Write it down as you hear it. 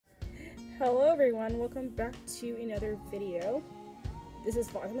Hello everyone, welcome back to another video. This is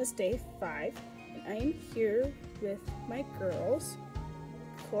Vlogmas Day 5, and I am here with my girls,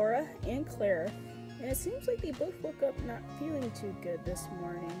 Cora and Clara, and it seems like they both woke up not feeling too good this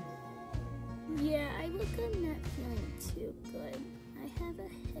morning. Yeah, I woke up not feeling too good. I have a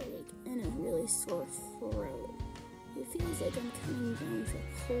headache and a really sore throat. It feels like I'm coming down with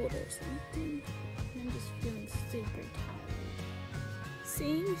a cold or something, and I'm just feeling super tired.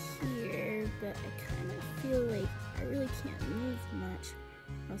 Same here, but I kind of feel like I really can't move much,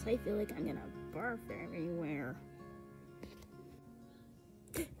 else I feel like I'm gonna barf everywhere.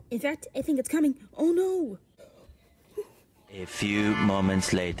 In fact, I think it's coming. Oh no! A few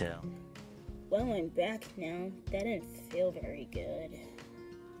moments later. Well, I'm back now. That didn't feel very good.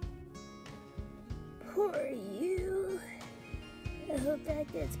 Poor you. I hope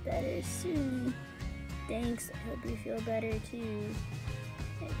that gets better soon. Thanks, I hope you feel better too.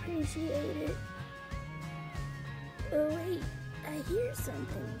 I appreciate it. Oh wait, I hear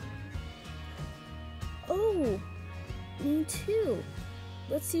something. Oh, me too.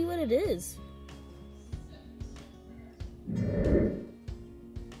 Let's see what it is.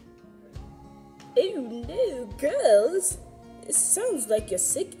 Oh no, girls! It sounds like you're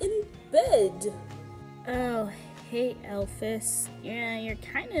sick in bed. Oh, hey Elphys. Yeah, you're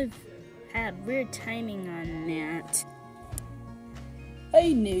kind of had weird timing on that.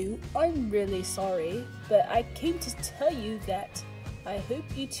 I know, I'm really sorry, but I came to tell you that I hope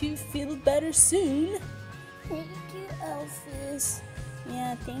you two feel better soon. Thank you, Elphys.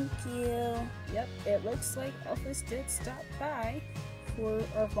 Yeah, thank you. Yep, it looks like Elphys did stop by for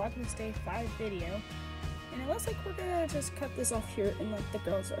our Vlogmas Day 5 video. And it looks like we're gonna just cut this off here and let the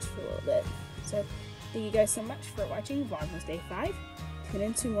girls rest for a little bit. So, thank you guys so much for watching Vlogmas Day 5. Tune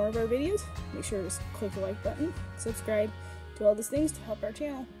in to more of our videos. Make sure to click the like button, subscribe, do all these things to help our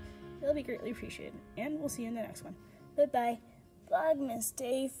channel. It'll be greatly appreciated. And we'll see you in the next one. Bye-bye. Vlogmas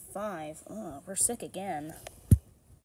Day 5. Oh, we're sick again.